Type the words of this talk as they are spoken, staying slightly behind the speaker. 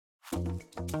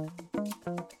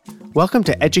Welcome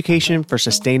to Education for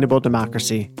Sustainable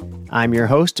Democracy. I'm your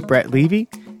host, Brett Levy,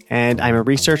 and I'm a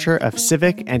researcher of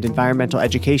civic and environmental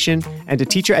education and a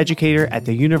teacher educator at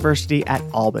the University at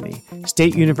Albany,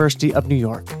 State University of New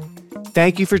York.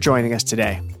 Thank you for joining us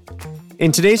today.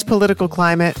 In today's political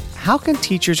climate, how can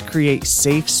teachers create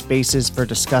safe spaces for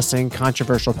discussing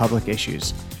controversial public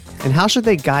issues? And how should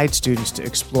they guide students to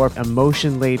explore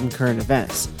emotion-laden current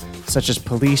events, such as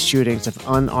police shootings of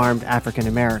unarmed African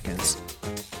Americans?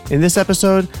 In this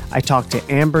episode, I talked to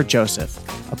Amber Joseph,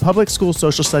 a public school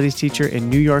social studies teacher in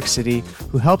New York City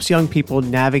who helps young people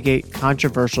navigate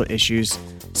controversial issues,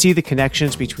 see the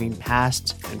connections between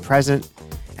past and present,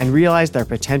 and realize their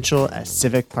potential as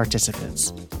civic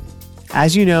participants.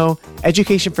 As you know,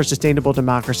 Education for Sustainable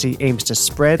Democracy aims to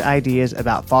spread ideas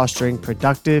about fostering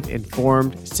productive,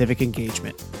 informed civic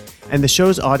engagement. And the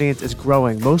show's audience is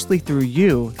growing mostly through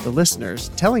you, the listeners,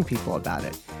 telling people about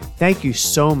it. Thank you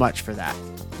so much for that.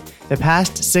 The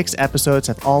past 6 episodes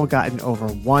have all gotten over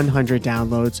 100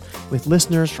 downloads with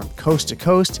listeners from coast to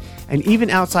coast and even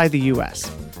outside the US.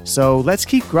 So let's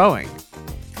keep growing.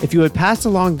 If you would pass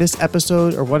along this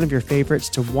episode or one of your favorites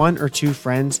to 1 or 2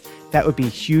 friends, that would be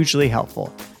hugely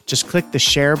helpful. Just click the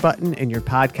share button in your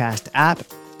podcast app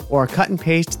or cut and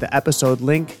paste the episode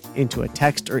link into a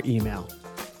text or email.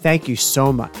 Thank you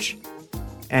so much.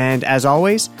 And as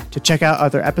always, to check out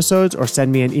other episodes or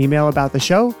send me an email about the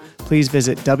show, please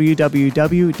visit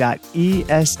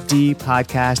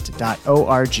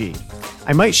www.esdpodcast.org.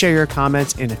 I might share your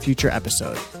comments in a future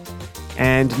episode.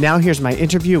 And now here's my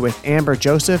interview with Amber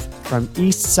Joseph from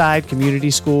East Side Community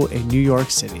School in New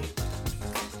York City.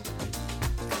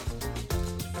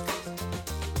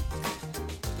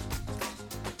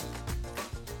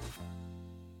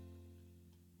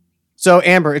 So,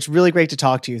 Amber, it's really great to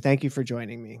talk to you. Thank you for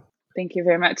joining me. Thank you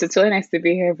very much. It's really nice to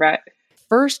be here, Brett.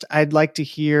 First, I'd like to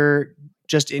hear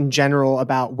just in general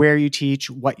about where you teach,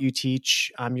 what you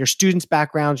teach, your students'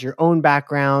 backgrounds, your own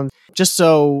background, just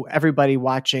so everybody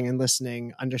watching and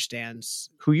listening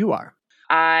understands who you are.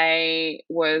 I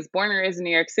was born and raised in New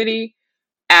York City,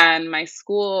 and my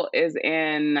school is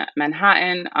in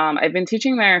Manhattan. I've been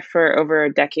teaching there for over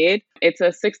a decade. It's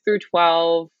a 6 through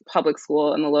 12 public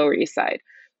school in the Lower East Side.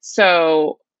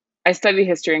 So I studied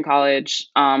history in college,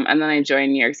 and then I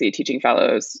joined New York City Teaching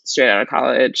Fellows straight out of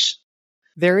college.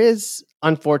 There is,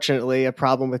 unfortunately, a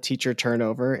problem with teacher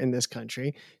turnover in this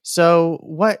country. So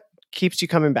what keeps you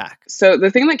coming back? So the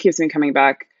thing that keeps me coming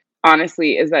back,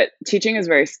 honestly, is that teaching is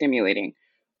very stimulating.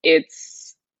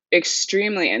 It's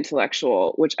extremely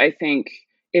intellectual, which I think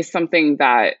is something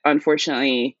that,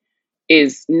 unfortunately,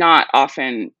 is not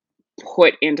often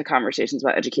put into conversations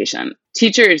about education.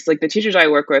 Teachers, like the teachers I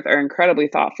work with, are incredibly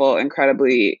thoughtful,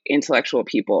 incredibly intellectual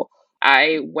people.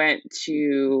 I went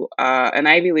to an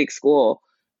Ivy League school,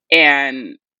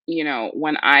 and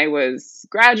when I was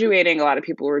graduating, a lot of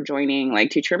people were joining like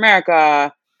Teach for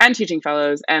America and Teaching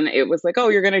Fellows, and it was like, oh,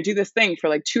 you're going to do this thing for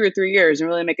like 2 or 3 years and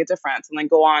really make a difference, and then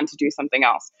go on to do something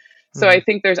else. So I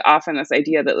think there's often this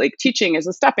idea that like teaching is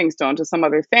a stepping stone to some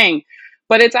other thing,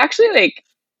 but it's actually like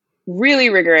really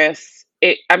rigorous.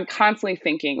 I'm constantly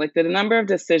thinking, like the number of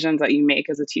decisions that you make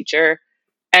as a teacher,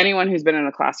 anyone who's been in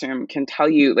a classroom can tell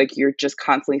you, like you're just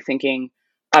constantly thinking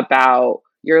about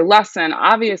your lesson,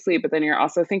 obviously, but then you're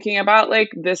also thinking about like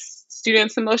this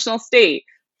student's emotional state,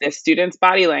 this student's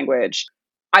body language.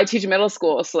 I teach middle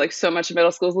school, so like so much of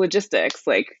middle school is logistics.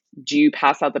 Like, do you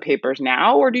pass out the papers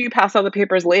now or do you pass out the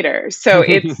papers later? So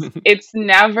it's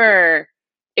never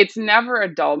a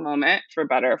dull moment, for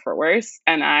better or for worse.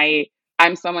 And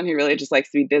I'm someone who really just likes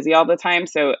to be busy all the time.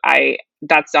 So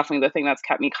that's definitely the thing that's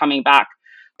kept me coming back.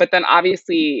 But then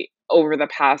obviously over the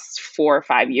past 4 or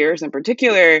 5 years in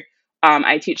particular,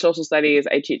 I teach social studies,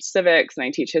 I teach civics, and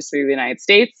I teach history of the United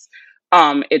States.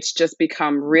 It's just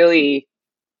become really,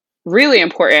 really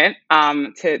important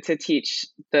to teach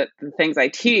the things I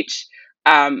teach.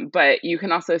 But you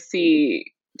can also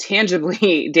see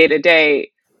tangibly day to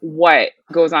day what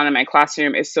goes on in my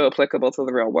classroom is so applicable to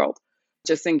the real world.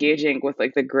 Just engaging with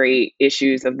like the great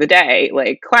issues of the day,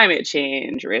 like climate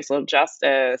change, racial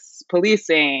justice,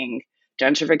 policing,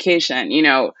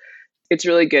 gentrification, it's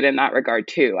really good in that regard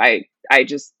too. I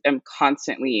just am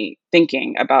constantly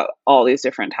thinking about all these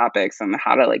different topics and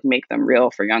how to like make them real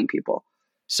for young people.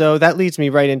 So that leads me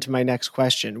right into my next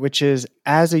question, which is,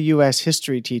 as a U.S.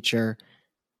 history teacher,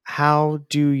 how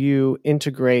do you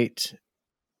integrate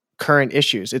current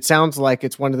issues? It sounds like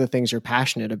it's one of the things you're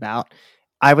passionate about.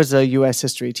 I was a U.S.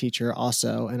 history teacher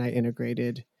also, and I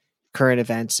integrated current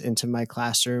events into my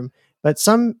classroom. But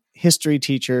some history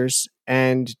teachers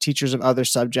and teachers of other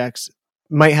subjects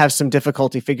might have some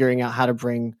difficulty figuring out how to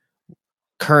bring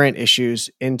current issues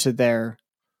into their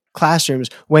classrooms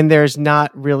when there's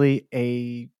not really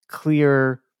a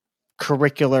clear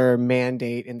curricular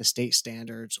mandate in the state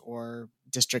standards or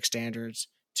district standards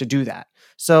to do that.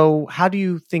 So how do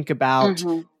you think about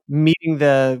Mhm. meeting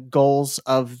the goals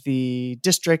of the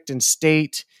district and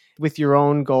state with your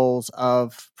own goals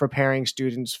of preparing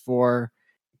students for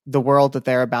the world that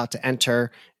they're about to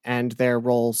enter and their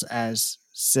roles as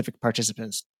civic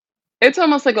participants? It's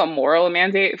almost like a moral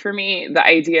mandate for me, the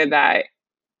idea that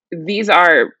these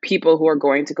are people who are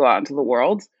going to go out into the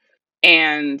world,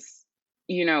 and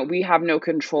we have no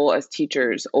control as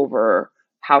teachers over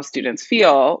how students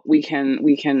feel. We can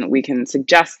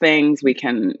suggest things, we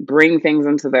can bring things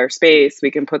into their space, we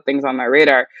can put things on their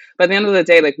radar, but at the end of the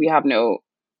day, like, we have no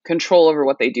control over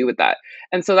what they do with that.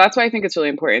 And so that's why I think it's really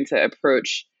important to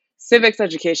approach civics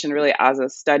education really as a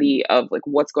study of like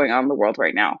what's going on in the world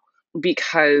right now,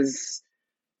 because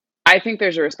I think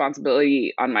there's a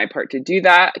responsibility on my part to do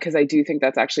that, because I do think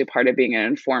that's actually part of being an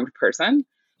informed person.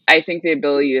 I think the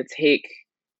ability to take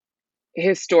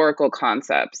historical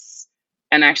concepts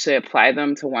and actually apply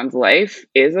them to one's life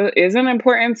is an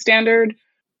important standard,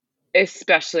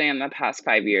 especially in the past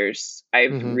 5 years.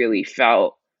 I've Mm-hmm. really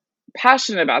felt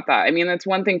passionate about that. I mean, that's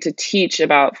one thing to teach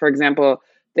about, for example,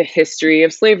 the history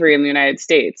of slavery in the United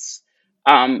States.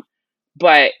 Um,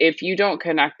 but if you don't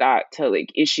connect that to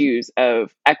like issues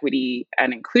of equity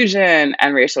and inclusion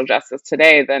and racial justice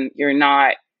today, then you're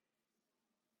not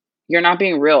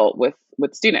being real with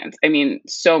students. I mean,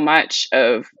 so much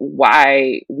of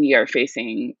why we are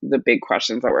facing the big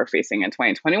questions that we're facing in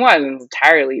 2021 is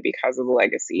entirely because of the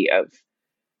legacy of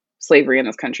slavery in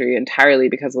this country, entirely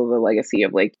because of the legacy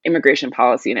of like immigration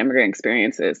policy and immigrant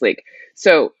experiences. Like,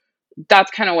 so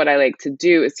that's kind of what I like to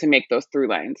do, is to make those through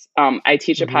lines. I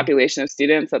teach a Mm-hmm. population of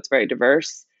students that's very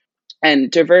diverse,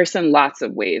 and diverse in lots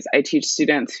of ways. I teach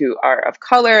students who are of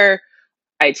color.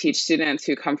 I teach students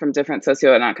who come from different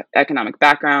socioeconomic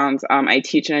backgrounds. I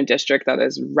teach in a district that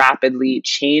has rapidly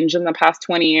changed in the past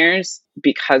 20 years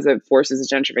because of forces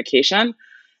of gentrification.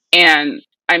 And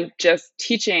I'm just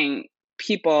teaching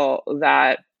people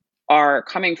that are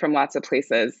coming from lots of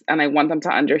places, and I want them to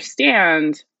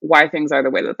understand why things are the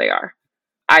way that they are.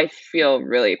 I feel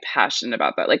really passionate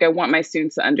about that. Like, I want my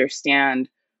students to understand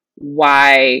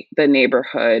why the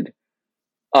neighborhood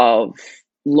of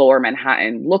Lower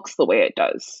Manhattan looks the way it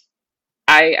does.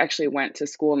 I actually went to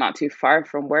school not too far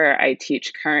from where I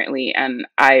teach currently, and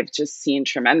I've just seen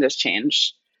tremendous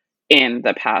change in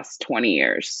the past 20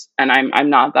 years. And I'm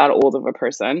not that old of a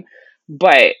person,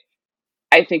 but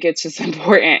I think it's just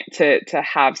important to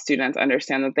have students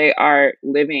understand that they are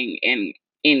living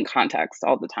in context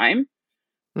all the time.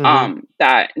 Mm-hmm.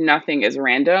 That nothing is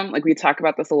random. Like, we talk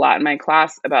about this a lot in my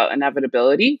class about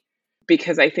inevitability,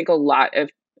 because I think a lot of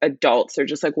adults are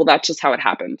just like, well, that's just how it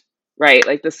happened, right?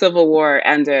 Like, the Civil War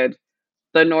ended,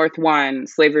 the North won,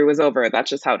 slavery was over. That's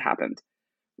just how it happened,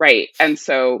 right? And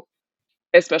so,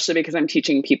 especially because I'm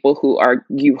teaching people who are,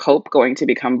 you hope, going to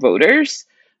become voters,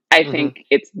 I Mm-hmm. think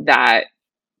it's that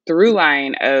through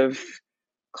line of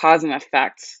cause and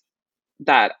effect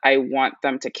that I want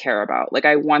them to care about. Like,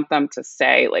 I want them to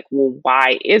say, like, well,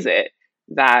 why is it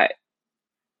that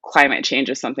climate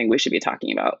change is something we should be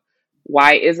talking about?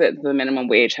 Why is it the minimum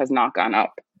wage has not gone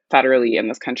up federally in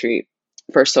this country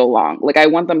for so long? Like, I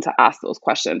want them to ask those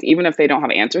questions. Even if they don't have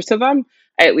answers to them,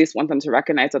 I at least want them to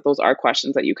recognize that those are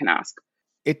questions that you can ask.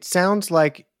 It sounds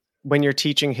like when you're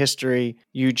teaching history,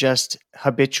 you just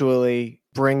habitually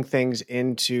bring things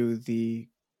into the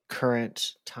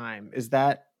current time. Is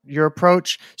that your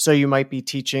approach? So you might be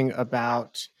teaching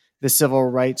about the civil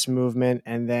rights movement,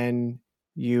 and then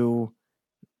you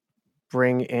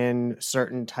bring in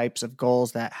certain types of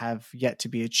goals that have yet to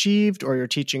be achieved, or you're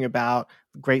teaching about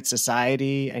great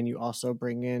society and you also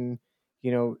bring in,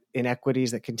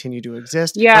 inequities that continue to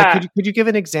exist. Like, Yeah. could you give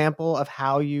an example of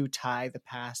how you tie the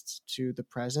past to the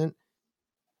present?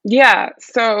 Yeah.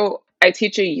 So I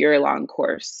teach a year-long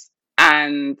course,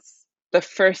 and the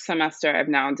first semester I've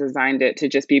now designed it to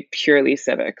just be purely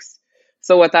civics.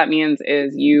 So what that means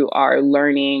is you are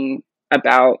learning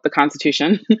about the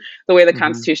Constitution, the way the Mm-hmm.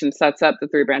 Constitution sets up the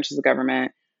three branches of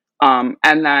government,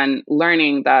 and then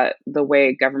learning that the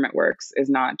way government works is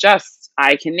not just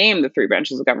I can name the three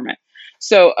branches of government.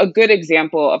 So a good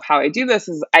example of how I do this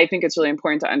is, I think it's really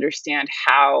important to understand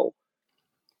how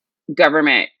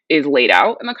government is laid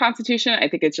out in the Constitution. I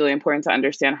think it's really important to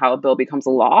understand how a bill becomes a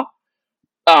law.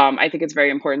 I think it's very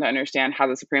important to understand how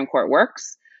the Supreme Court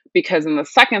works, because in the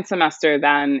second semester,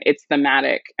 then it's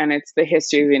thematic and it's the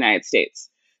history of the United States.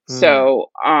 Mm. So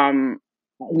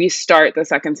we start the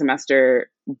second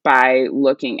semester by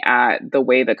looking at the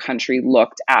way the country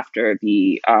looked after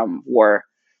the war,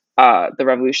 the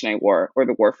Revolutionary War, or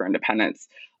the War for Independence.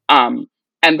 Um,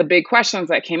 and the big questions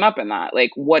that came up in that,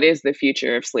 like, what is the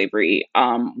future of slavery?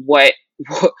 What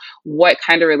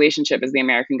kind of relationship is the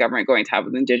American government going to have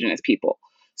with Indigenous people?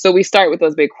 So we start with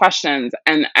those big questions,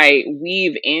 and I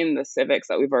weave in the civics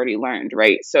that we've already learned,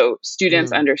 right? So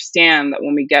students understand that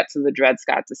when we get to the Dred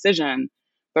Scott decision,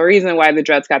 the reason why the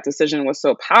Dred Scott decision was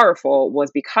so powerful was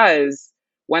because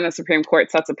when the Supreme Court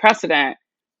sets a precedent,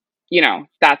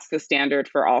 that's the standard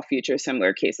for all future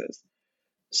similar cases.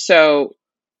 So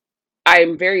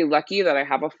I'm very lucky that I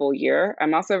have a full year.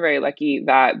 I'm also very lucky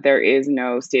that there is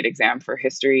no state exam for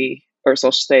history or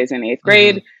social studies in eighth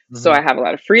grade. So I have a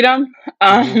lot of freedom.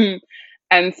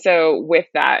 And so with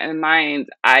that in mind,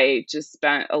 I just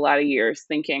spent a lot of years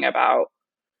thinking about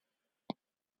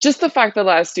just the fact that a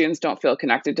lot of students don't feel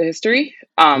connected to history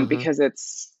because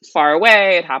it's far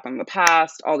away, it happened in the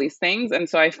past, all these things. And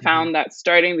so I found that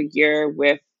starting the year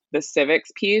with the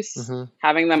civics piece,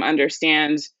 having them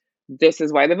understand this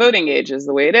is why the voting age is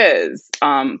the way it is.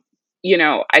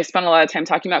 I spent a lot of time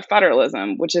talking about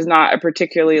federalism, which is not a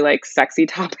particularly sexy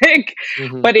topic,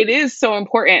 but it is so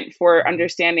important for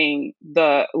understanding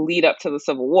the lead up to the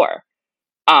Civil War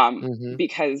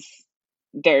because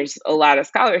there's a lot of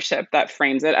scholarship that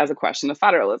frames it as a question of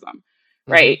federalism,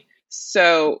 right?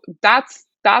 So that's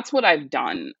what I've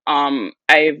done.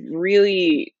 I've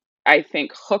really, I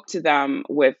think, hooked them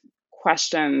with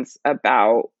questions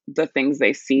about the things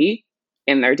they see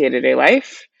in their day-to-day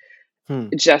life,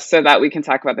 just so that we can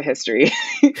talk about the history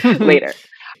later.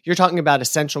 You're talking about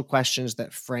essential questions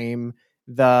that frame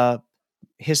the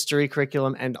history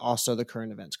curriculum and also the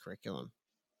current events curriculum.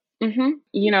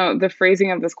 The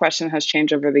phrasing of this question has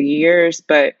changed over the years,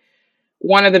 but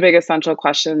one of the big essential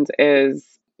questions is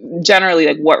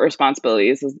generally what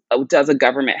responsibilities does a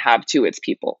government have to its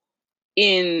people?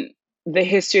 In the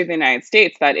history of the United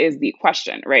States, that is the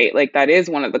question, right? That is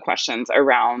one of the questions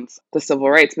around the civil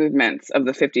rights movements of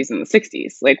the 50s and the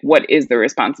 60s. What is the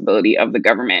responsibility of the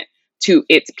government to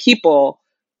its people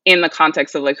in the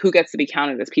context of who gets to be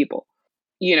counted as people?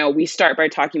 We start by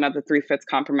talking about the 3/5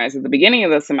 compromise at the beginning of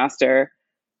the semester,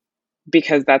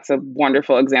 because that's a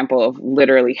wonderful example of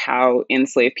literally how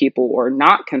enslaved people were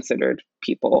not considered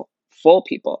people, full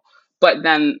people. But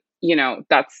then,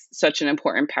 that's such an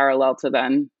important parallel to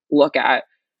then look at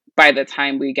by the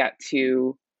time we get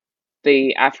to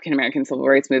the African American civil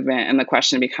rights movement. And the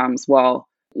question becomes, well,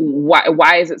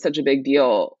 why is it such a big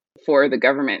deal for the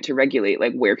government to regulate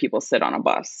where people sit on a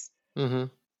bus?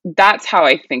 That's how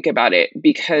I think about it,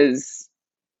 because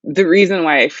the reason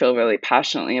why I feel really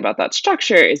passionately about that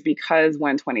structure is because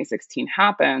when 2016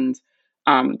 happened,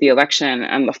 the election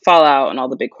and the fallout and all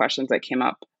the big questions that came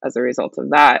up as a result of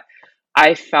that,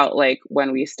 I felt like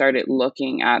when we started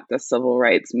looking at the civil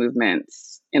rights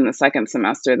movements in the second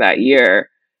semester that year,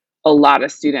 a lot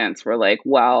of students were like,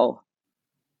 well,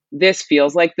 this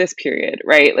feels like this period,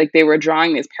 right? They were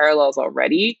drawing these parallels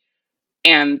already.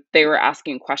 And they were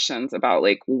asking questions about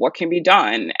what can be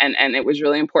done. And it was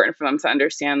really important for them to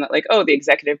understand that the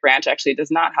executive branch actually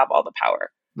does not have all the power,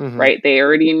 right? They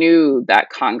already knew that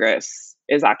Congress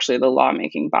is actually the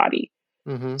lawmaking body.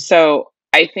 So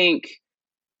I think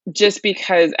just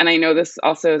because, and I know this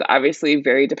also is obviously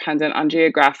very dependent on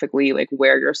geographically,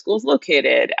 where your school is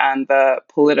located and the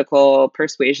political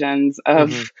persuasions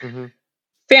of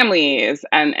families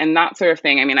and that sort of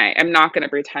thing. I mean, I'm not going to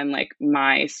pretend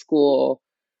my school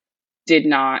did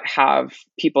not have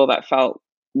people that felt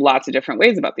lots of different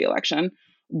ways about the election.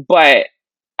 But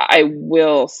I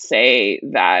will say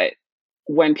that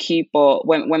when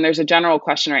there's a general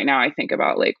question right now, I think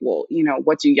about well,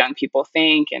 what do young people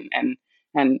think? And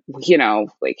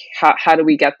how do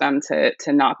we get them to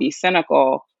not be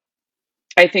cynical?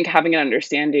 I think having an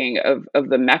understanding of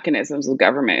the mechanisms of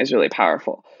government is really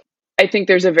powerful. I think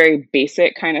there's a very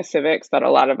basic kind of civics that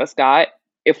a lot of us got,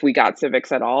 if we got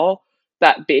civics at all,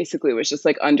 that basically was just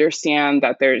understand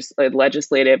that there's a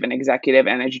legislative and executive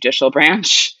and a judicial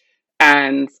branch,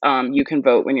 and you can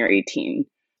vote when you're 18,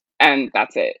 and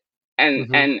that's it.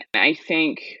 And I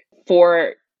think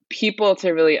for people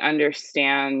to really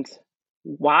understand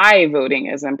why voting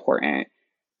is important,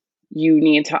 you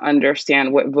need to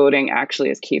understand what voting actually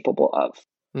is capable of.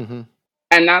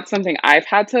 And that's something I've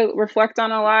had to reflect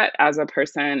on a lot as a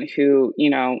person who,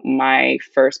 my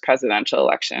first presidential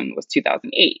election was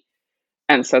 2008.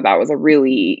 And so that was a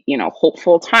really,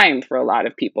 hopeful time for a lot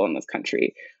of people in this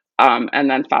country. And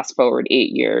then fast forward 8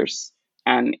 years,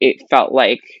 and it felt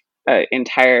like an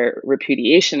entire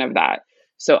repudiation of that.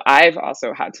 So I've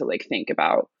also had to think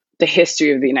about the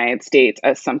history of the United States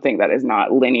as something that is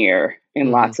not linear in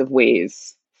Mm-hmm. lots of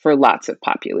ways for lots of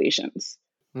populations.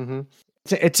 Mm-hmm.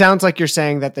 It sounds like you're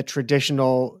saying that the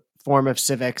traditional form of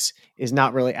civics is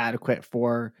not really adequate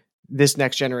for this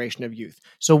next generation of youth.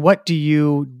 So what do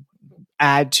you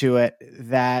add to it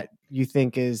that you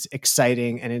think is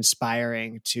exciting and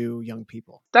inspiring to young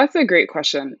people? That's a great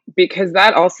question, because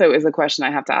that also is a question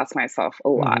I have to ask myself a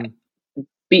lot,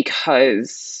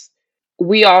 because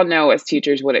we all know as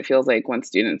teachers what it feels like when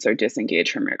students are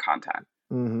disengaged from your content.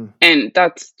 Mm-hmm. And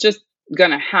that's just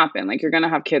going to happen. Like, you're going to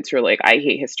have kids who are like, I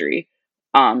hate history.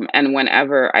 And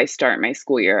whenever I start my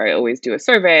school year, I always do a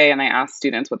survey and I ask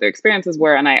students what their experiences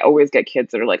were. And I always get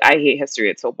kids that are like, I hate history.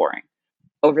 It's so boring.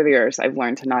 Over the years, I've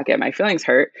learned to not get my feelings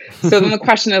hurt. So then the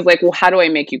question is like, well, how do I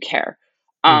make you care?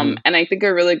 And I think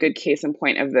a really good case in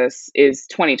point of this is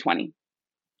 2020.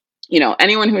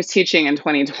 Anyone who was teaching in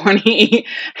 2020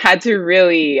 had to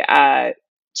really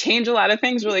change a lot of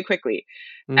things really quickly.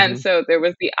 And so there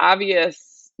was the obvious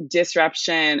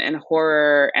disruption and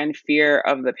horror and fear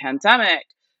of the pandemic.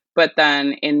 But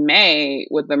then in May,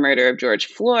 with the murder of George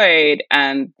Floyd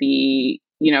and the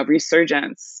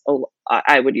resurgence,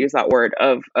 I would use that word,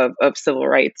 of civil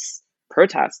rights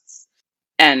protests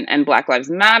and Black Lives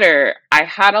Matter, I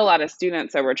had a lot of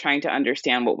students that were trying to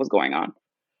understand what was going on.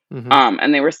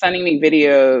 And they were sending me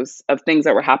videos of things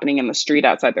that were happening in the street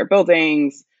outside their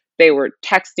buildings. They were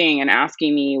texting and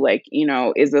asking me, like,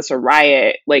 is this a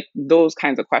riot? Like, those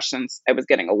kinds of questions I was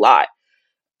getting a lot.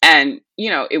 And,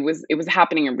 it was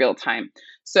happening in real time.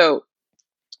 So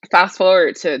fast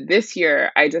forward to this year,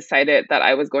 I decided that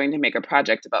I was going to make a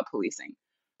project about policing,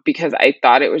 because I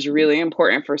thought it was really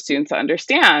important for students to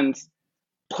understand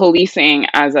policing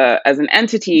as an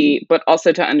entity, but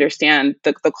also to understand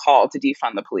the call to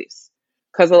defund the police.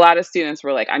 Because a lot of students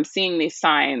were like, I'm seeing these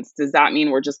signs. Does that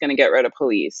mean we're just going to get rid of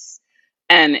police?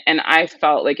 And I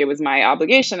felt like it was my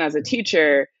obligation as a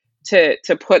teacher to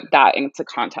put that into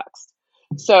context.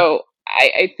 So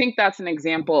I think that's an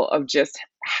example of just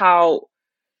how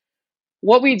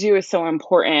what we do is so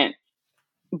important,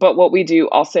 but what we do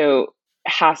also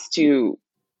has to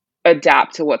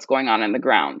adapt to what's going on in the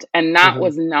ground. And that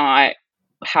was not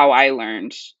how I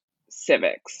learned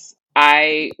civics.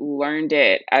 I learned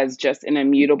it as just an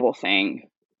immutable thing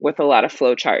with a lot of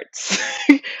flowcharts,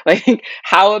 like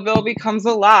how a bill becomes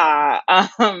a law,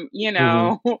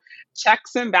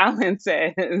 checks and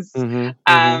balances.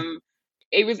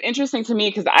 It was interesting to me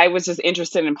because I was just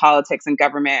interested in politics and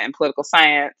government and political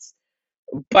science,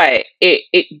 but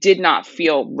it did not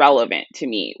feel relevant to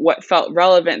me. What felt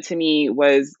relevant to me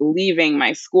was leaving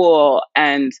my school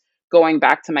and going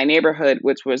back to my neighborhood,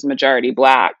 which was majority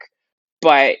Black,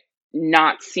 but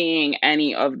not seeing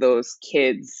any of those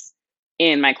kids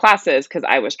in my classes because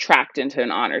I was tracked into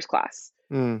an honors class.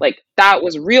 Like, that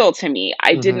was real to me.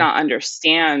 I did not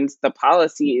understand the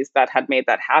policies that had made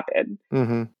that happen.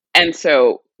 And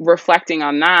so reflecting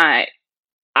on that,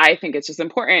 I think it's just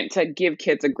important to give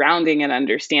kids a grounding and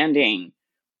understanding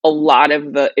a lot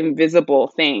of the invisible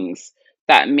things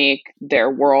that make their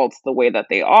worlds the way that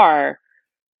they are,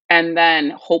 and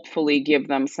then hopefully give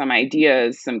them some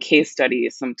ideas, some case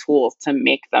studies, some tools to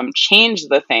make them change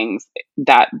the things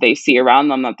that they see around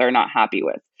them that they're not happy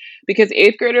with. Because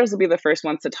 8th graders will be the first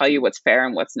ones to tell you what's fair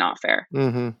and what's not fair.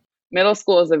 Middle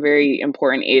school is a very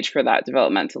important age for that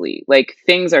developmentally. Like,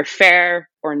 things are fair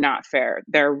or not fair.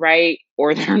 They're right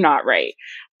or they're not right.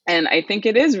 And I think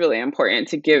it is really important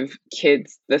to give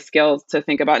kids the skills to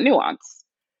think about nuance,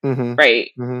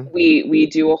 right? We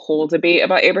do a whole debate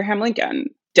about Abraham Lincoln.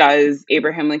 Does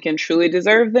Abraham Lincoln truly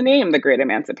deserve the name the Great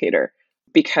Emancipator?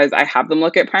 Because I have them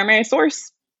look at primary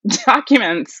source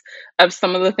documents of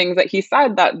some of the things that he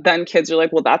said that then kids are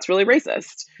like, well, that's really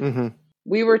racist.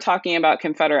 We were talking about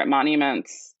Confederate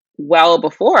monuments well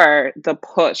before the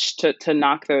push to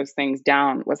knock those things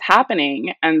down was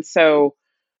happening. And so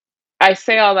I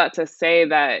say all that to say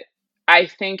that I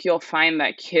think you'll find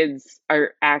that kids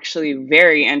are actually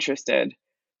very interested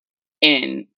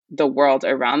in the world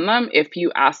around them if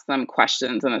you ask them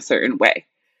questions in a certain way.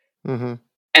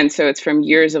 And so it's from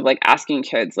years of like asking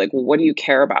kids, like, well, what do you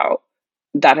care about?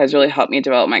 That has really helped me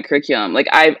develop my curriculum. Like,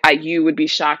 you would be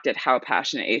shocked at how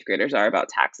passionate 8th graders are about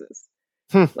taxes.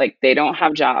 Like, they don't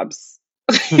have jobs.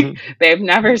 They've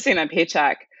never seen a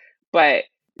paycheck, but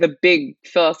the big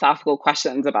philosophical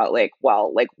questions about like,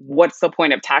 well, like, what's the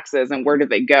point of taxes and where do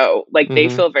they go? Like, they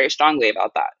feel very strongly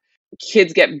about that.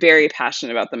 Kids get very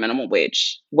passionate about the minimum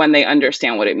wage when they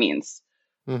understand what it means.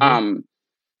 And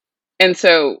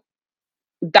so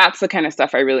that's the kind of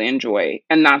stuff I really enjoy.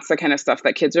 And that's the kind of stuff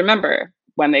that kids remember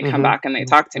when they come back and they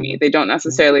talk to me. They don't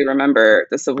necessarily remember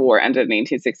the Civil War ended in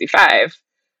 1865,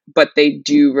 but they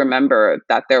do remember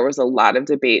that there was a lot of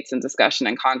debates and discussion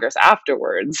in Congress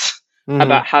afterwards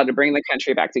about how to bring the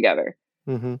country back together.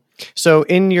 So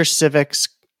in your civics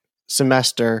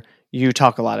semester, you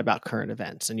talk a lot about current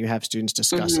events and you have students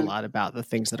discuss a lot about the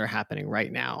things that are happening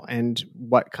right now and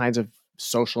what kinds of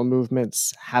social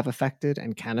movements have affected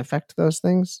and can affect those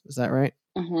things. Is that right?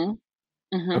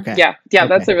 Okay. Yeah,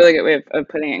 that's a really good way of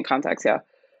putting it in context. Yeah.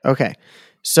 Okay.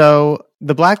 So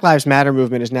the Black Lives Matter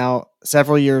movement is now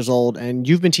several years old, and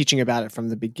you've been teaching about it from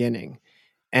the beginning,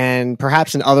 and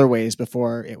perhaps in other ways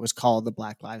before it was called the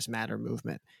Black Lives Matter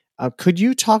movement. Could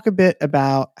you talk a bit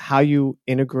about how you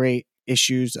integrate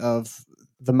issues of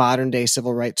the modern day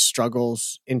civil rights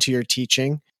struggles into your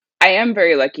teaching? I am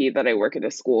very lucky that I work at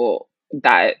a school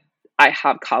that I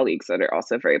have colleagues that are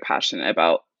also very passionate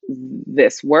about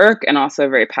this work and also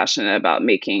very passionate about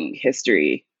making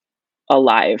history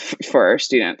alive for our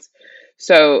students.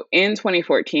 So in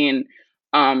 2014,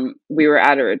 we were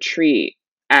at a retreat,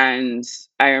 and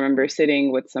I remember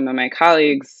sitting with some of my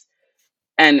colleagues,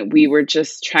 and we were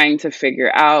just trying to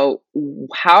figure out,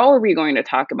 how are we going to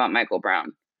talk about Michael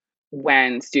Brown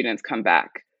when students come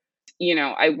back? You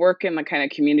know, I work in the kind of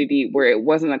community where it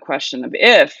wasn't a question of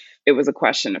if, it was a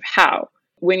question of how.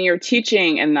 When you're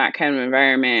teaching in that kind of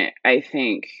environment, I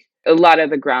think a lot of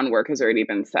the groundwork has already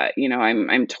been set. You know,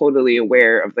 I'm totally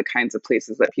aware of the kinds of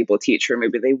places that people teach where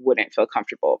maybe they wouldn't feel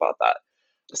comfortable about that.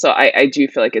 So I do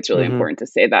feel like it's really important to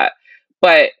say that.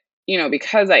 But, you know,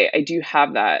 because I do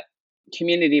have that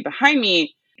community behind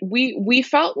me, we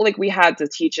felt like we had to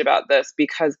teach about this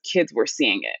because kids were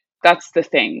seeing it. That's the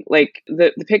thing. Like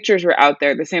the pictures were out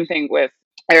there. The same thing with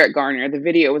Eric Garner. The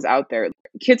video was out there.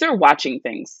 Kids are watching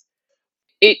things.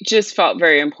 It just felt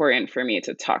very important for me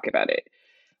to talk about it.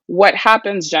 What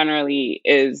happens generally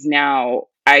is now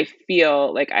I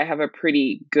feel like I have a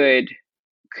pretty good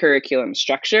curriculum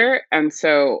structure. And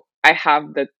so I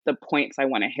have the points I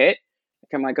want to hit.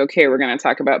 Like I'm like, okay, we're going to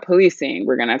talk about policing.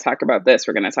 We're going to talk about this.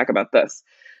 We're going to talk about this.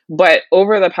 But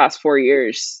over the past 4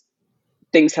 years,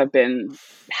 things have been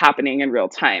happening in real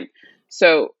time.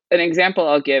 So an example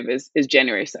I'll give is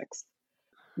January 6th.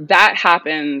 That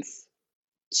happens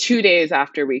 2 days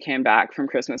after we came back from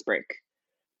Christmas break.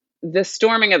 The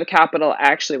storming of the Capitol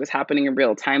actually was happening in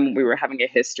real time when we were having a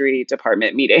history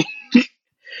department meeting.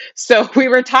 So we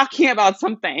were talking about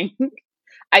something.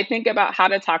 I think about how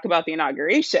to talk about the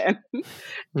inauguration.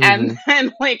 And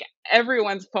then like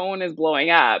everyone's phone is blowing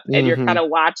up and you're kind of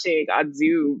watching on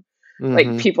Zoom,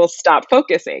 like people stop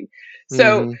focusing.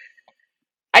 So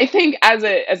I think as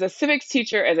a civics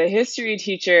teacher, as a history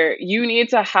teacher, you need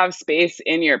to have space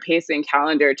in your pacing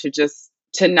calendar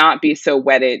to not be so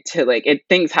wedded to like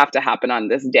things have to happen on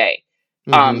this day.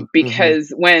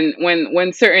 Because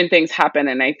when certain things happen,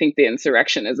 and I think the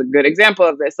insurrection is a good example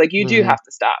of this, like you do have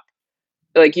to stop.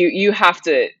 Like you have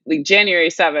to, like January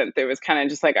 7th, it was kind of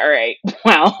just like, all right,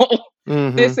 well,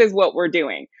 this is what we're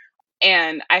doing.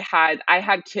 And I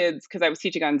had kids, because I was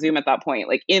teaching on Zoom at that point,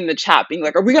 like in the chat being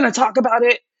like, are we going to talk about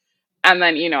it? And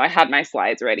then, you know, I had my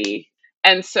slides ready.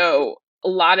 And so a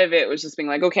lot of it was just being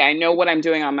like, okay, I know what I'm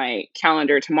doing on my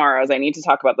calendar tomorrow is I need to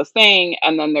talk about this thing.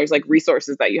 And then there's like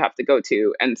resources that you have to go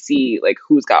to and see like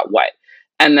who's got what.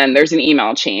 And then there's an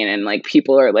email chain and like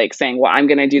people are like saying, well, I'm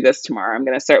going to do this tomorrow. I'm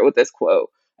going to start with this quote.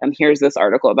 And here's this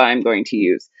article that I'm going to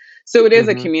use. So it is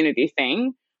a community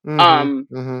thing.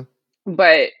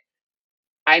 But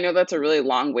I know that's a really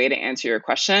long way to answer your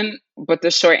question, but the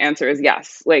short answer is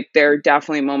yes. Like there are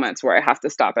definitely moments where I have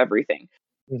to stop everything.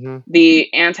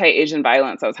 The anti-Asian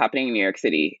violence that was happening in New York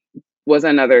City was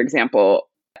another example.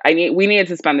 We needed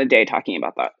to spend the day talking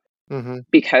about that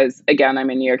because again,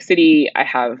 I'm in New York City. I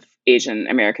have Asian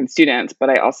American students, but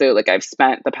I also I've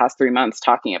spent the past 3 months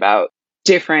talking about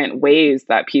different ways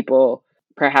that people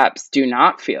perhaps do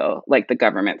not feel like the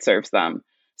government serves them.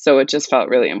 So it just felt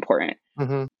really important.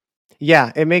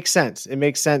 Yeah, it makes sense. It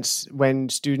makes sense when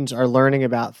students are learning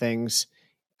about things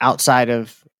outside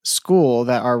of school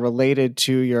that are related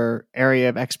to your area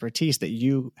of expertise that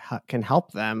you can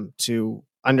help them to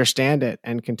understand it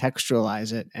and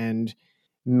contextualize it and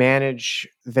manage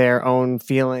their own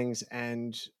feelings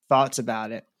and thoughts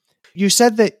about it. You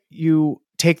said that you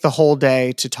take the whole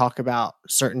day to talk about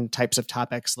certain types of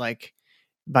topics like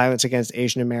violence against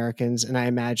Asian Americans. And I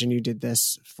imagine you did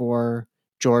this for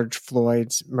George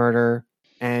Floyd's murder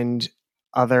and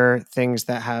other things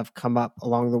that have come up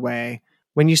along the way.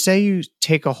 When you say you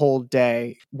take a whole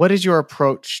day, what is your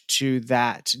approach to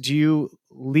that? Do you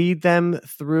lead them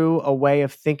through a way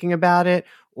of thinking about it,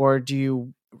 or do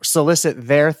you solicit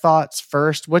their thoughts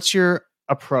first? What's your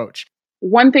approach?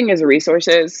 One thing is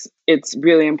resources. it's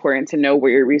really important to know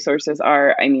where your resources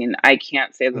are. I mean, I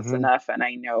can't say this Mm-hmm. enough, and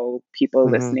I know people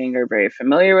Mm-hmm. listening are very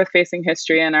familiar with Facing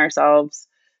History and Ourselves,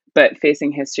 but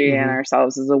Facing History and Mm-hmm.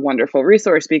 Ourselves is a wonderful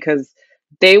resource because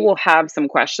they will have some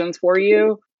questions for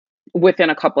you within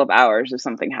a couple of hours of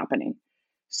something happening.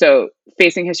 So,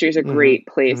 Facing History is a Mm-hmm. great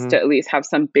place Mm-hmm. to at least have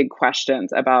some big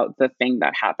questions about the thing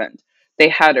that happened. They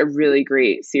had a really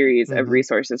great series of Mm-hmm.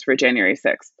 resources for January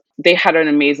 6th. They had an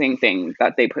amazing thing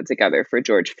that they put together for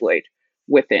George Floyd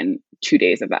within 2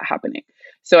 days of that happening.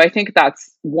 So I think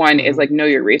that's one is Mm-hmm. like know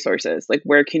your resources. Like,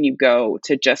 where can you go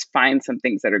to just find some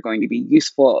things that are going to be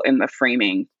useful in the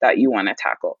framing that you want to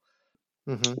tackle?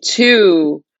 Mm-hmm.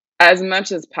 Two, as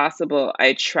much as possible,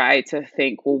 I try to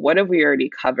think, well, what have we already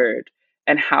covered?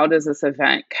 And how does this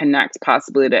event connect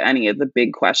possibly to any of the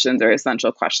big questions or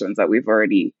essential questions that we've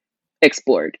already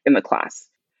explored in the class?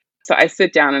 So I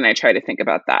sit down and I try to think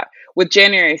about that. With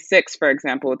January 6th, for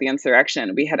example, with the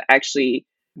insurrection, we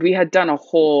had done a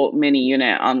whole mini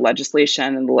unit on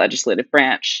legislation and the legislative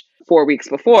branch 4 weeks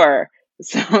before.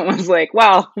 So it was like,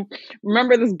 well,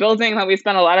 remember this building that we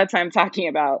spent a lot of time talking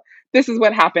about? This is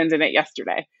what happened in it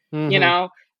yesterday, you Mm-hmm. know?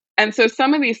 And so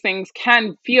some of these things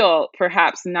can feel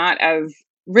perhaps not as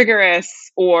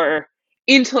rigorous or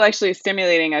intellectually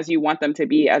stimulating as you want them to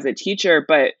be as a teacher,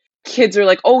 but kids are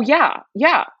like, oh, yeah,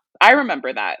 I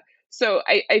remember that. So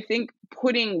I think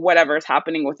putting whatever's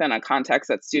happening within a context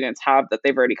that students have that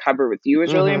they've already covered with you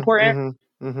is really Mm-hmm. important.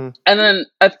 Mm-hmm. Mm-hmm. And then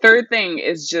a third thing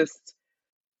is just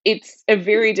it's a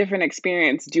very different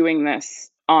experience doing this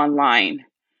online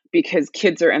because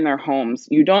kids are in their homes.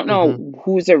 You don't Mm-hmm. know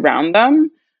who's around them.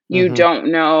 You Mm-hmm.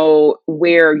 don't know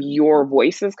where your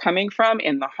voice is coming from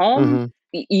in the home.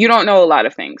 Mm-hmm. You don't know a lot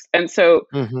of things. And so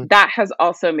Mm-hmm. that has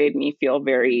also made me feel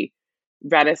very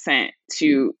reticent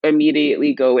to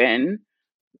immediately go in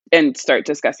and start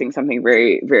discussing something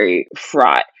very, very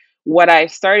fraught. What I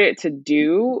started to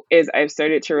do is I've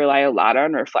started to rely a lot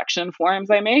on reflection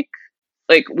forums I make.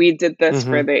 Like, we did this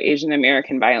for Mm-hmm. the Asian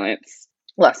American violence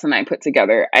lesson I put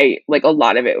together. I like a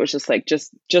lot of it was just like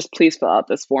just please fill out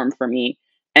this form for me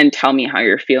and tell me how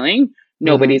you're feeling. Mm-hmm.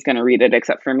 Nobody's going to read it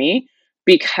except for me.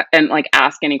 Because and like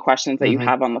ask any questions that you Mm-hmm.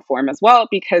 have on the form as well,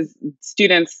 because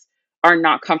students are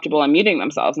not comfortable unmuting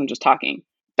themselves and just talking.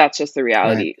 That's just the Right.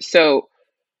 reality. So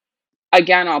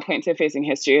again, I'll point to Facing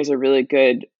History as a really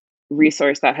good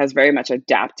resource that has very much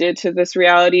adapted to this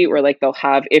reality where like they'll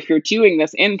have, if you're doing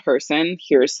this in person,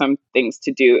 here's some things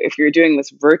to do. If you're doing this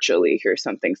virtually, here's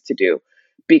some things to do.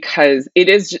 Because it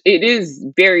is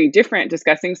very different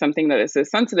discussing something that is so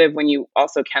sensitive when you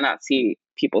also cannot see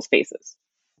people's faces.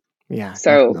 Yeah,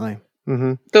 So definitely.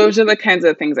 Mm-hmm. those are the kinds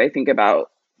of things I think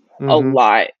about a Mm-hmm.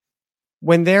 lot.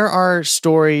 When there are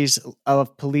stories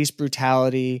of police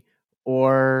brutality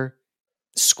or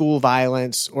school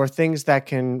violence or things that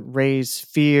can raise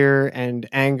fear and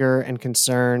anger and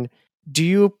concern, do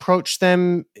you approach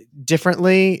them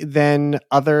differently than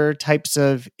other types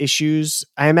of issues?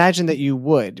 I imagine that you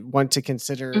would want to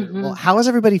consider, well, Hmm. how is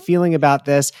everybody feeling about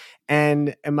this?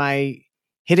 And am I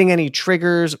hitting any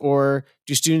triggers, or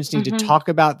do students need to Hmm. talk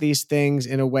about these things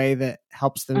in a way that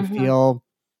helps them Hmm. feel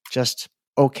just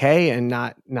okay and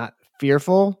not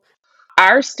fearful?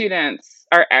 Our students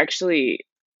are actually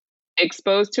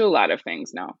exposed to a lot of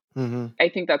things now. Mm-hmm. I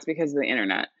think that's because of the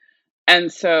internet.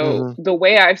 And so Mm-hmm. the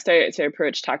way I've started to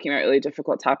approach talking about really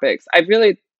difficult topics, I've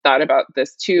really thought about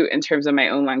this too in terms of my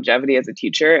own longevity as a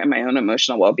teacher and my own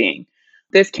emotional well-being.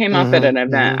 This came up at Mm-hmm. an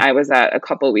event Mm-hmm. I was at a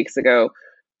couple of weeks ago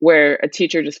where a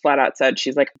teacher just flat out said,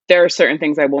 she's like, there are certain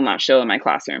things I will not show in my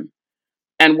classroom.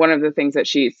 And one of the things that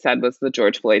she said was the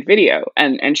George Floyd video.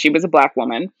 And she was a Black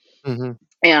woman. Mm-hmm.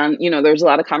 And, there's a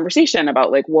lot of conversation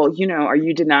about like, well, are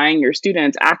you denying your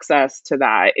students access to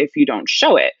that if you don't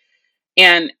show it?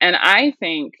 And I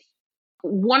think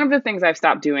one of the things I've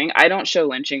stopped doing, I don't show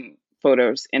lynching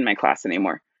photos in my class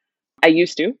anymore. I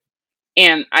used to.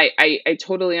 And I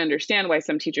totally understand why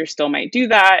some teachers still might do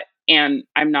that. And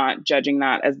I'm not judging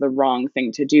that as the wrong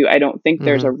thing to do. I don't think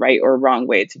there's a Mm-hmm. right or wrong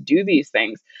way to do these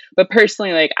things. But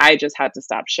personally, like, I just had to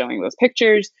stop showing those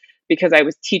pictures because I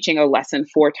was teaching a lesson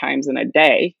 4 times in a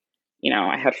day.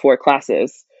 I had 4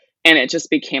 classes, and it just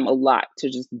became a lot to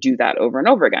just do that over and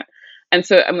over again. And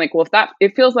so I'm like, well, if that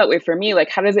it feels that way for me, like,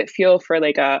 how does it feel for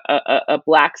like a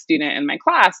Black student in my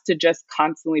class to just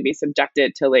constantly be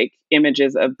subjected to like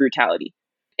images of brutality?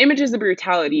 Images of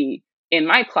brutality in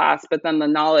my class, but then the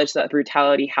knowledge that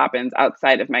brutality happens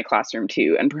outside of my classroom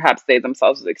too, and perhaps they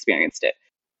themselves have experienced it.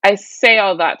 I say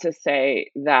all that to say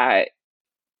that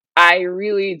I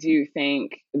really do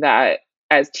think that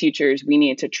as teachers, we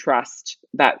need to trust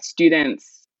that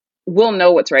students will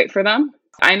know what's right for them.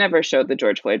 I never showed the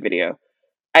George Floyd video.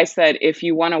 I said, if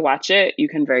you want to watch it, you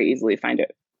can very easily find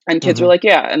it. And kids were Mm-hmm. like,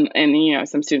 yeah. And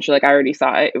some students were like, I already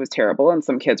saw it. It was terrible. And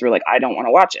some kids were like, I don't want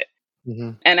to watch it.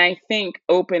 Mm-hmm. And I think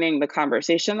opening the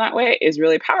conversation that way is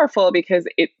really powerful because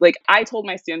I told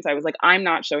my students, I was like, I'm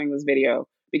not showing this video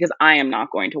because I am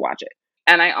not going to watch it.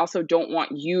 And I also don't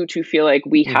want you to feel like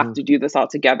we have to do this all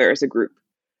together as a group,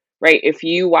 right? If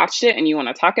you watched it and you want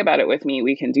to talk about it with me,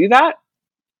 we can do that.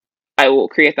 I will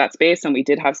create that space. And we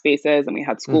did have spaces and we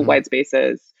had school wide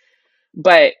spaces.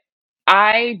 But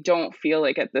I don't feel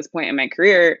like at this point in my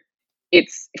career,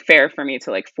 it's fair for me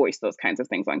to like foist those kinds of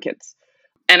things on kids.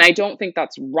 And I don't think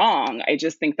that's wrong. I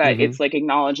just think that it's like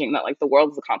acknowledging that like the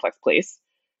world is a complex place.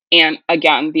 And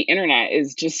again, the internet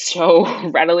is just so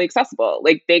readily accessible.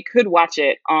 Like they could watch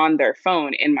it on their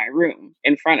phone in my room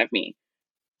in front of me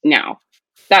now.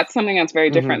 That's something that's very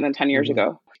different than 10 years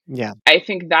ago. Yeah. I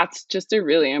think that's just a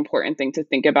really important thing to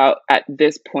think about at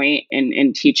this point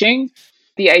in teaching.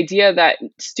 The idea that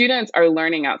students are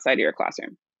learning outside of your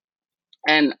classroom.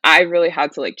 And I really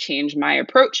had to like change my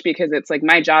approach because it's like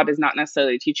my job is not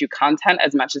necessarily to teach you content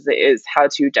as much as it is how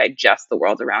to digest the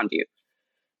world around you.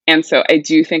 And so I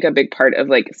do think a big part of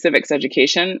like civics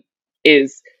education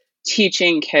is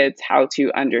teaching kids how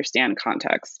to understand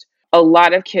context. A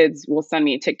lot of kids will send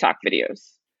me TikTok videos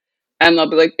and they'll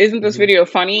be like, isn't this video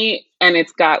funny? And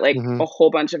it's got like a whole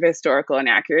bunch of historical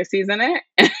inaccuracies in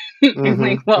it. I'm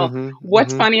like, well,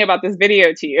 what's funny about this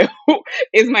video to you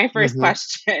is my first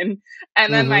question.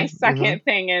 And then my second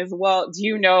thing is, well, do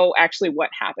you know actually what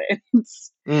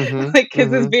happens? Like,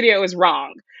 because this video is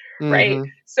wrong. Right.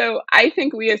 So I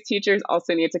think we as teachers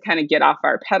also need to kind of get off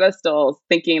our pedestals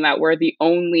thinking that we're the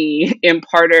only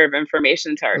imparter of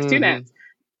information to our students,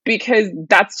 because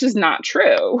that's just not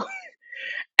true.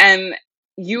 And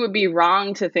you would be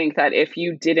wrong to think that if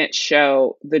you didn't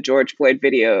show the George Floyd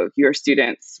video, your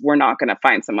students were not going to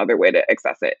find some other way to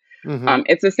access it.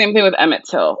 It's the same thing with Emmett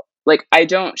Till. Like, I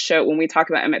don't show, when we talk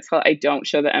about Emmett Till, I don't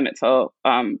show the Emmett Till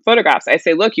photographs. I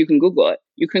say, look, you can Google it.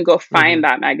 You can go find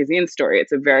that magazine story.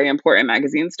 It's a very important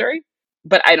magazine story,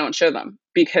 but I don't show them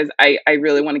because I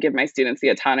really want to give my students the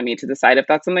autonomy to decide if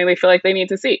that's something they feel like they need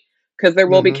to see. Because there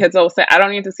will be kids that will say, I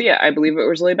don't need to see it. I believe it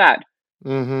was really bad.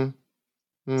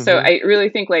 So I really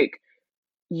think like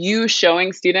you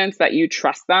showing students that you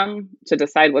trust them to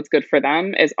decide what's good for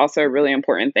them is also a really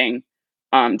important thing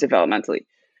developmentally.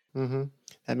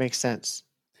 That makes sense.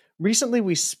 Recently,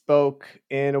 we spoke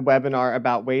in a webinar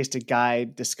about ways to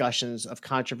guide discussions of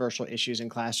controversial issues in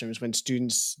classrooms when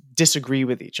students disagree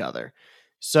with each other.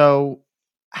 So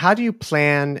how do you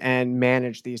plan and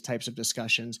manage these types of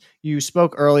discussions? You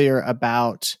spoke earlier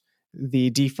about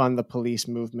the defund the police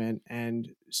movement and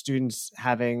students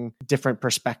having different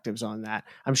perspectives on that.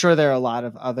 I'm sure there are a lot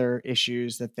of other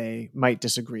issues that they might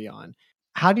disagree on.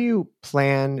 How do you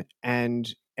plan and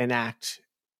enact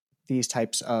these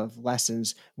types of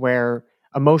lessons where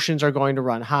emotions are going to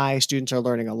run high? Students are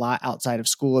learning a lot outside of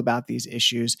school about these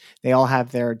issues. They all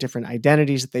have their different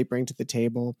identities that they bring to the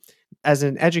table. As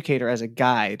an educator, as a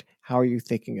guide, how are you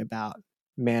thinking about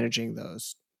managing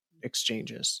those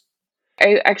exchanges?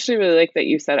 I actually really like that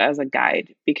you said as a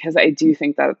guide, because I do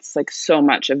think that's like so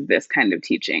much of this kind of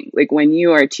teaching. Like when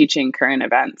you are teaching current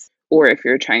events, or if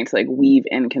you're trying to like weave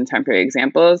in contemporary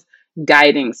examples,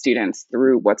 guiding students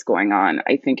through what's going on,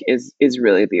 I think is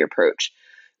really the approach.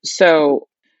 So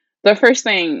the first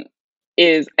thing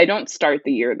is I don't start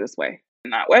the year this way.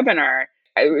 In that webinar,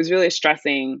 I was really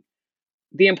stressing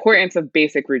the importance of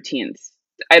basic routines.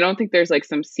 I don't think there's like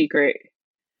some secret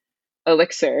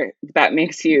elixir that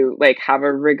makes you like have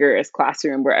a rigorous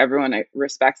classroom where everyone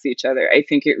respects each other. I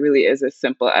think it really is as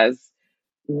simple as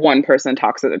one person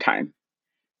talks at a time,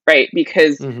 right?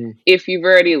 Because if you've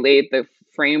already laid the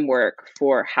framework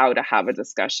for how to have a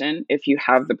discussion, if you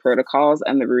have the protocols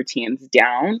and the routines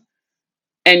down,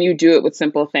 and you do it with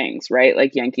simple things, right?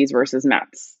 Like Yankees versus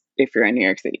Mets, if you're in New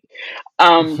York City.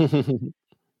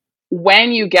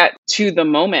 When you get to the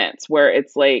moments where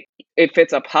it's like, if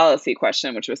it's a policy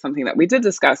question, which was something that we did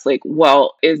discuss, like,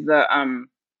 well, is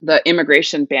the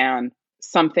immigration ban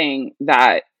something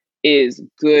that is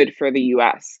good for the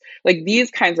US? Like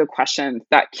these kinds of questions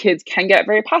that kids can get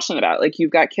very passionate about. Like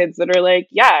you've got kids that are like,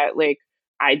 yeah, like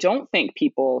I don't think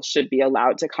people should be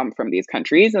allowed to come from these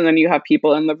countries. And then you have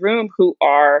people in the room who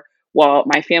are, well,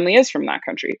 my family is from that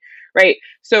country, right?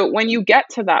 So when you get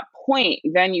to that point,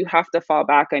 then you have to fall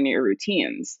back on your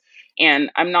routines.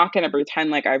 And I'm not going to pretend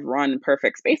like I've run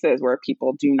perfect spaces where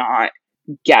people do not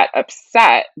get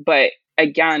upset. But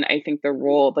again, I think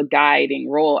the guiding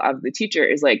role of the teacher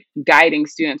is like guiding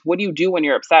students. What do you do when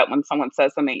you're upset when someone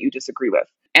says something you disagree with?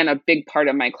 And a big part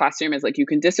of my classroom is like, you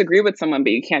can disagree with someone,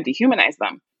 but you can't dehumanize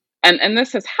them. And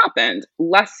this has happened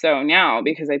less so now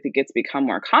because I think it's become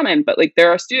more common, but like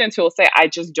there are students who will say, I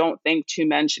just don't think two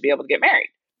men should be able to get married.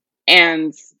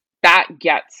 And that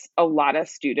gets a lot of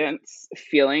students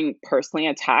feeling personally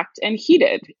attacked and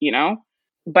heated, you know?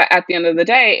 But at the end of the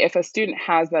day, if a student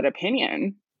has that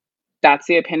opinion, that's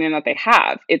the opinion that they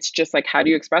have. It's just like, how do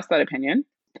you express that opinion?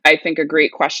 I think a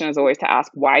great question is always to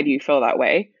ask, why do you feel that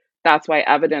way? That's why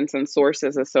evidence and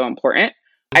sources is so important.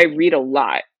 I read a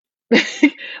lot.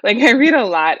 Like, I read a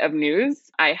lot of news.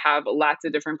 I have lots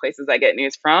of different places I get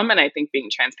news from. And I think being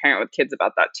transparent with kids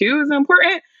about that too is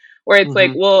important. Where it's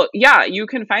like, well, yeah, you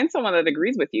can find someone that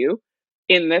agrees with you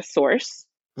in this source.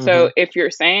 So if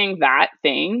you're saying that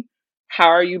thing, how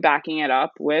are you backing it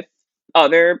up with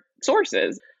other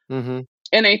sources? And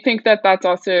I think that that's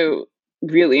also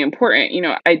really important. You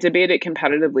know, I debated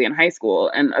competitively in high school,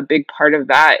 and a big part of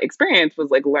that experience was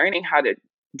like learning how to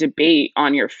debate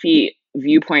on your feet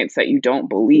viewpoints that you don't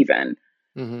believe in,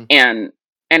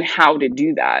 and how to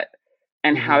do that,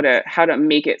 and how to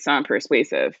make it sound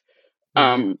persuasive.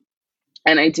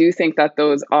 And I do think that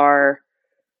those are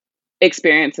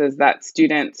experiences that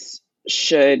students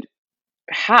should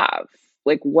have.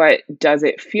 Like, what does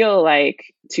it feel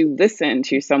like to listen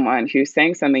to someone who's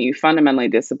saying something you fundamentally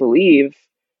disbelieve?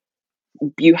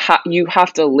 You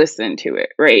have to listen to it,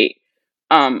 right?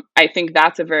 I think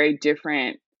that's a very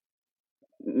different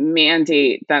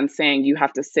mandate than saying you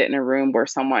have to sit in a room where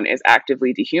someone is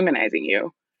actively dehumanizing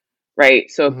you, right?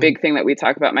 So a big thing that we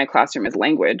talk about in my classroom is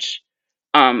language.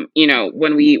 You know,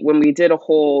 when we did a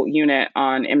whole unit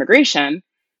on immigration,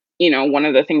 you know, one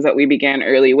of the things that we began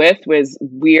early with was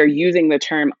we are using the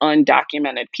term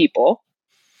undocumented people.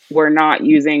 We're not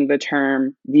using the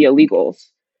term the illegals,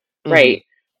 right?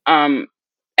 And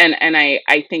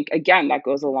I think again that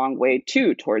goes a long way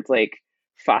too towards like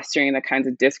fostering the kinds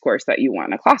of discourse that you want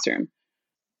in a classroom.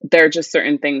 There are just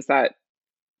certain things that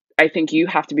I think you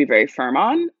have to be very firm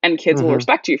on, and kids will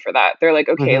respect you for that. They're like,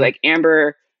 okay, like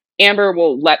Amber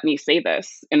will let me say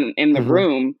this in the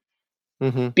room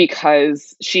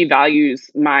because she values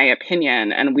my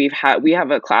opinion, and we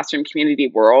have a classroom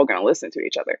community. We're all going to listen to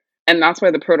each other. And that's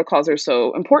why the protocols are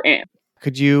so important.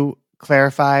 Could you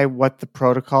clarify what the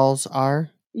protocols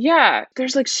are? Yeah,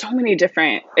 there's like so many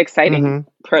different exciting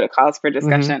protocols for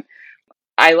discussion.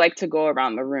 I like to go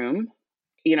around the room.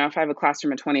 You know, if I have a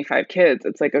classroom of 25 kids,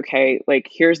 it's like, okay, like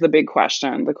here's the big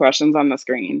question. The question's on the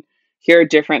screen. Here are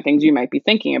different things you might be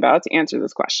thinking about to answer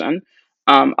this question.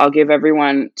 I'll give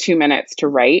everyone 2 minutes to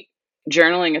write.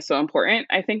 Journaling is so important,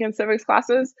 I think, in civics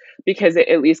classes, because it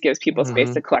at least gives people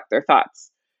space to collect their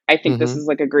thoughts. I think this is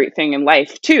like a great thing in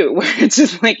life too, where it's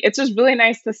just really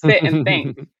nice to sit and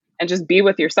think and just be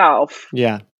with yourself.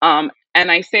 Yeah. And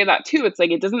I say that too. It's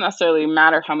like, it doesn't necessarily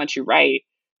matter how much you write.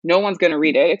 No one's going to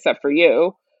read it except for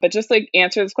you, but just like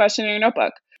answer this question in your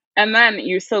notebook. And then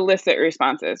you solicit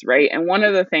responses, right? And one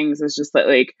of the things is just that,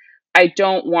 like, I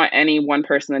don't want any one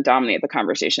person to dominate the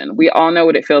conversation. We all know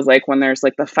what it feels like when there's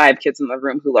like the 5 kids in the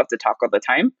room who love to talk all the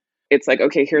time. It's like,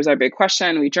 okay, here's our big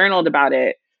question. We journaled about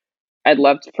it. I'd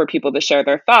love for people to share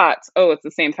their thoughts. Oh, it's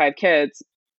the same 5 kids.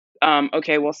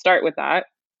 Okay, we'll start with that.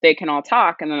 They can all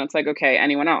talk. And then it's like, okay,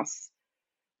 anyone else?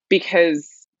 Because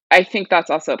I think that's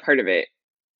also part of it,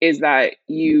 is that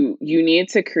you need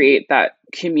to create that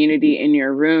community in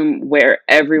your room where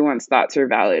everyone's thoughts are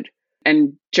valid.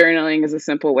 And journaling is a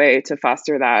simple way to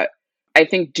foster that. I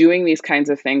think doing these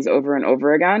kinds of things over and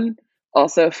over again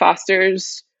also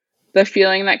fosters the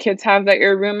feeling that kids have that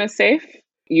your room is safe.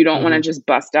 You don't want to just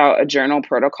bust out a journal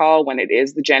protocol when it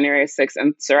is the January 6th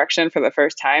insurrection for the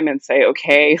first time and say,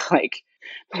 okay, like,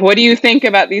 what do you think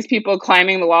about these people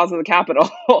climbing the walls of the Capitol?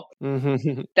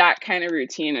 That kind of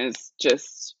routine is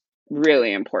just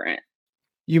really important.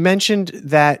 You mentioned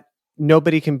that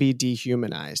nobody can be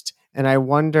dehumanized. And I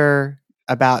wonder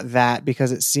about that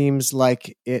because it seems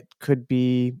like it could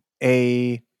be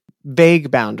a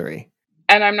vague boundary.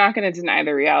 And I'm not going to deny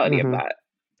the reality of that.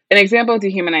 An example of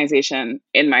dehumanization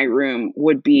in my room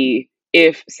would be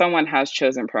if someone has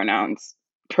chosen pronouns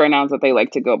that they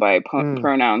like to go by,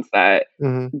 pronouns that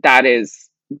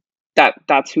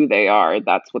that's who they are,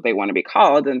 that's what they want to be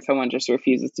called, and someone just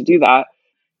refuses to do that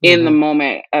in the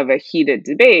moment of a heated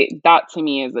debate. That to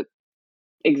me is an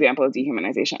example of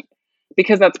dehumanization,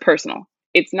 because that's personal.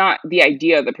 It's not the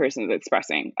idea the person is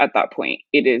expressing at that point.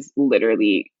 It is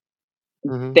literally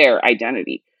their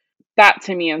identity. That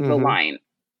to me is the line.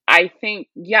 I think,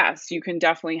 yes, you can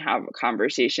definitely have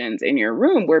conversations in your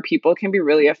room where people can be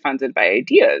really offended by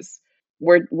ideas.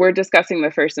 We're discussing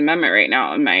the First Amendment right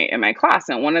now in my class,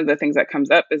 and one of the things that comes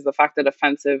up is the fact that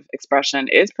offensive expression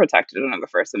is protected under the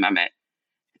First Amendment.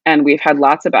 And we've had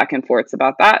lots of back and forths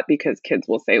about that because kids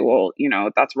will say, well,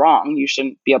 that's wrong. You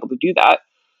shouldn't be able to do that.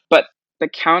 But the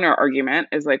counter argument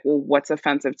is like, well, what's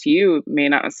offensive to you may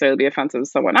not necessarily be offensive to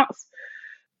someone else.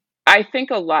 I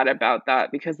think a lot about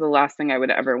that because the last thing I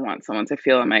would ever want someone to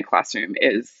feel in my classroom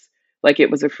is like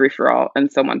it was a free-for-all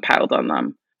and someone piled on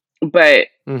them. But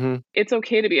it's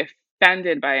okay to be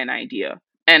offended by an idea.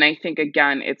 And I think,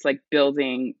 again, it's like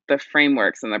building the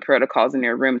frameworks and the protocols in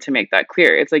your room to make that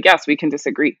clear. It's like, yes, we can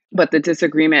disagree, but the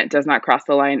disagreement does not cross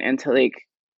the line into like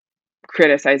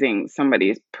criticizing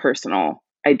somebody's personal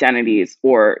identities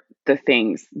or the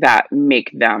things that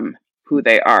make them who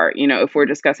they are. If we're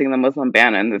discussing the Muslim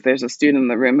ban and if there's a student in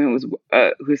the room who's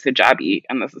hijabi,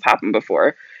 and this has happened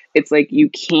before, it's like you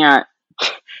can't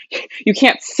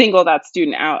single that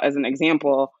student out as an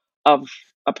example of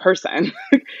a person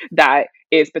that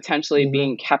is potentially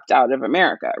being kept out of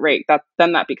America, right?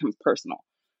 Then that becomes personal.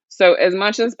 So as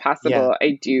much as possible,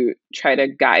 I do try to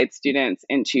guide students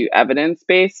into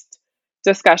evidence-based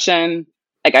discussion.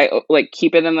 Like I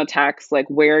keep it in the text. Like,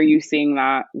 where are you seeing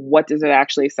that? What does it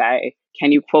actually say?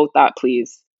 Can you quote that,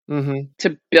 please?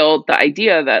 To build the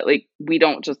idea that like we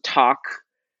don't just talk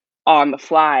on the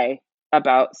fly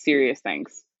about serious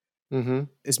things.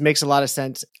 This makes a lot of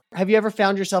sense. Have you ever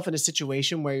found yourself in a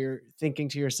situation where you're thinking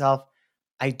to yourself,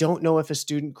 I don't know if a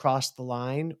student crossed the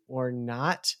line or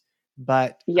not,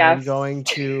 but I'm going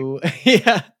to,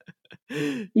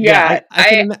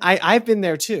 I've been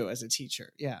there too as a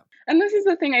teacher. Yeah. And this is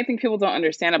the thing I think people don't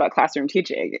understand about classroom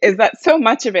teaching is that so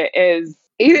much of it is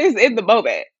in the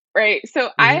moment, right? So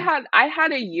I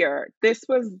had a year, this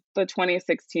was the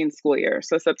 2016 school year.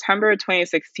 So September of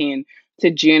 2016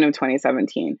 to June of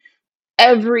 2017.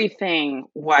 Everything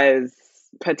was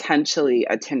potentially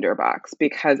a tinderbox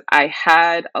because I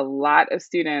had a lot of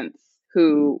students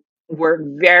who were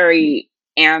very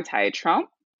anti-Trump,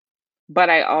 but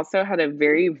I also had a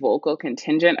very vocal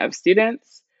contingent of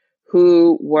students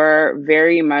who were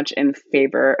very much in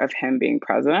favor of him being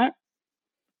president.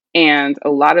 And a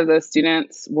lot of those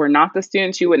students were not the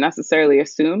students you would necessarily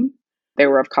assume. They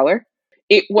were of color.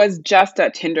 It was just a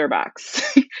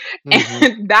tinderbox.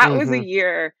 And that was a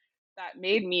year that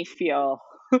made me feel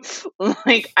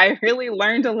like I really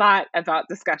learned a lot about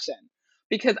discussion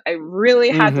because I really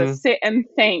had to sit and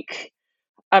think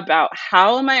about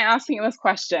how am I asking this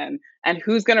question and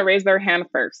who's going to raise their hand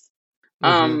first.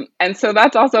 And so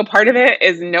that's also part of it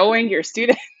is knowing your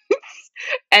students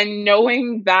and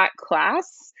knowing that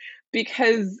class,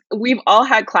 because we've all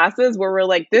had classes where we're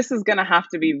like, this is going to have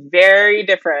to be very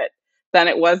different than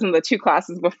it was in the two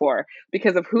classes before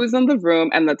because of who's in the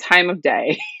room and the time of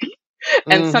day.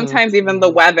 And sometimes even the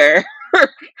weather.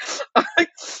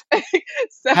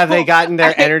 So, have they gotten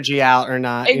their energy out or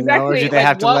not? Exactly. Or do they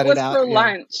have to let it out? What was for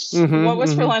lunch? What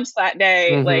was for lunch that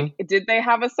day? Like, did they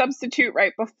have a substitute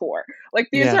right before? Like,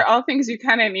 these are all things you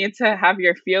kind of need to have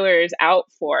your feelers out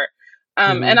for.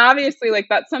 And obviously, like,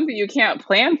 that's something you can't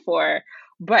plan for.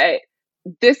 But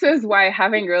this is why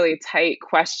having really tight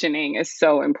questioning is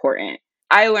so important.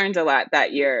 I learned a lot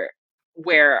that year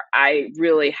where I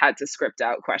really had to script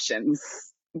out questions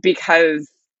because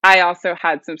I also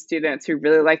had some students who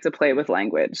really like to play with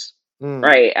language,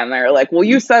 right? And they're like, well,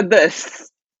 you said this.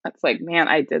 That's like, man,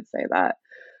 I did say that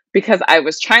because I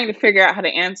was trying to figure out how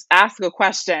to ask a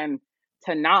question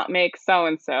to not make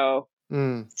so-and-so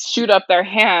shoot up their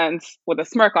hands with a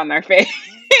smirk on their face.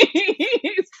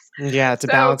 Yeah, it's a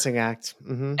balancing act.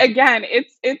 Again,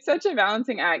 it's such a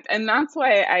balancing act. And that's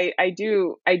why I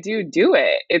do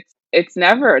it. It's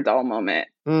never a dull moment.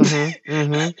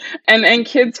 And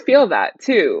kids feel that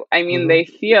too. I mean, they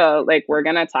feel like we're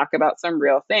going to talk about some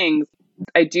real things.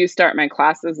 I do start my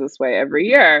classes this way every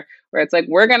year where it's like,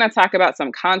 we're going to talk about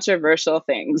some controversial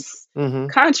things.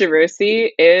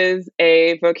 Controversy is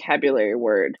a vocabulary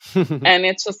word. And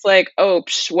it's just like, oh,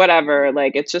 whatever.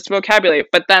 Like, it's just vocabulary.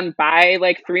 But then by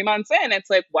like 3 months in, it's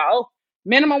like, well,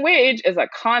 minimum wage is a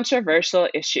controversial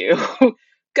issue.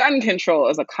 Gun control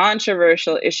is a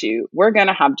controversial issue. We're going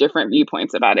to have different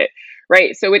viewpoints about it,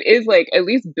 right? So it is like at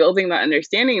least building the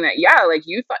understanding that, yeah, like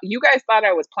you guys thought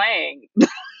I was playing.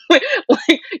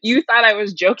 Like you thought I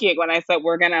was joking when I said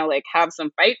we're going to like have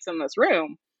some fights in this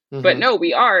room. But no,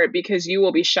 we are, because you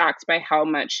will be shocked by how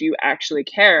much you actually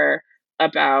care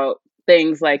about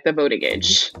things like the voting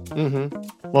age.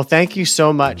 Well, thank you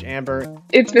so much, Amber.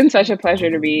 It's been such a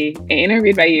pleasure to be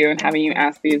interviewed by you and having you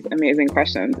ask these amazing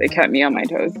questions. It kept me on my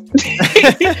toes.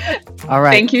 All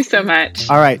right. Thank you so much.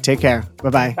 All right. Take care.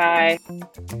 Bye-bye. Bye.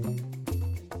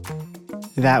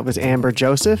 That was Amber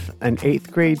Joseph, an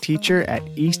 8th grade teacher at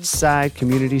East Side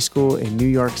Community School in New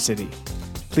York City.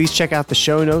 Please check out the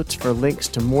show notes for links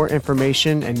to more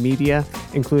information and media,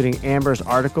 including Amber's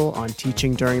article on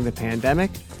teaching during the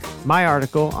pandemic, my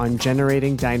article on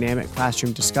generating dynamic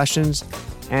classroom discussions,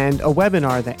 and a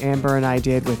webinar that Amber and I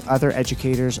did with other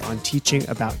educators on teaching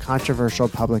about controversial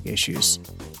public issues.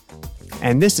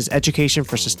 And this is Education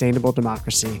for Sustainable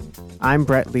Democracy. I'm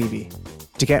Brett Levy.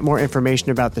 To get more information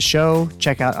about the show,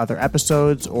 check out other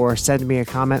episodes, or send me a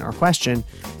comment or question,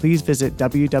 please visit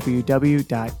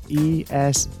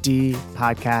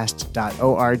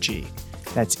www.esdpodcast.org.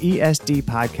 That's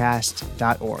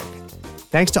esdpodcast.org.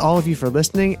 Thanks to all of you for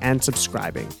listening and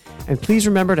subscribing. And please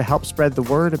remember to help spread the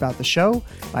word about the show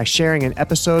by sharing an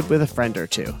episode with a friend or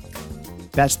two.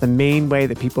 That's the main way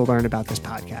that people learn about this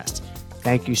podcast.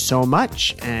 Thank you so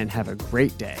much, and have a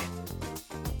great day.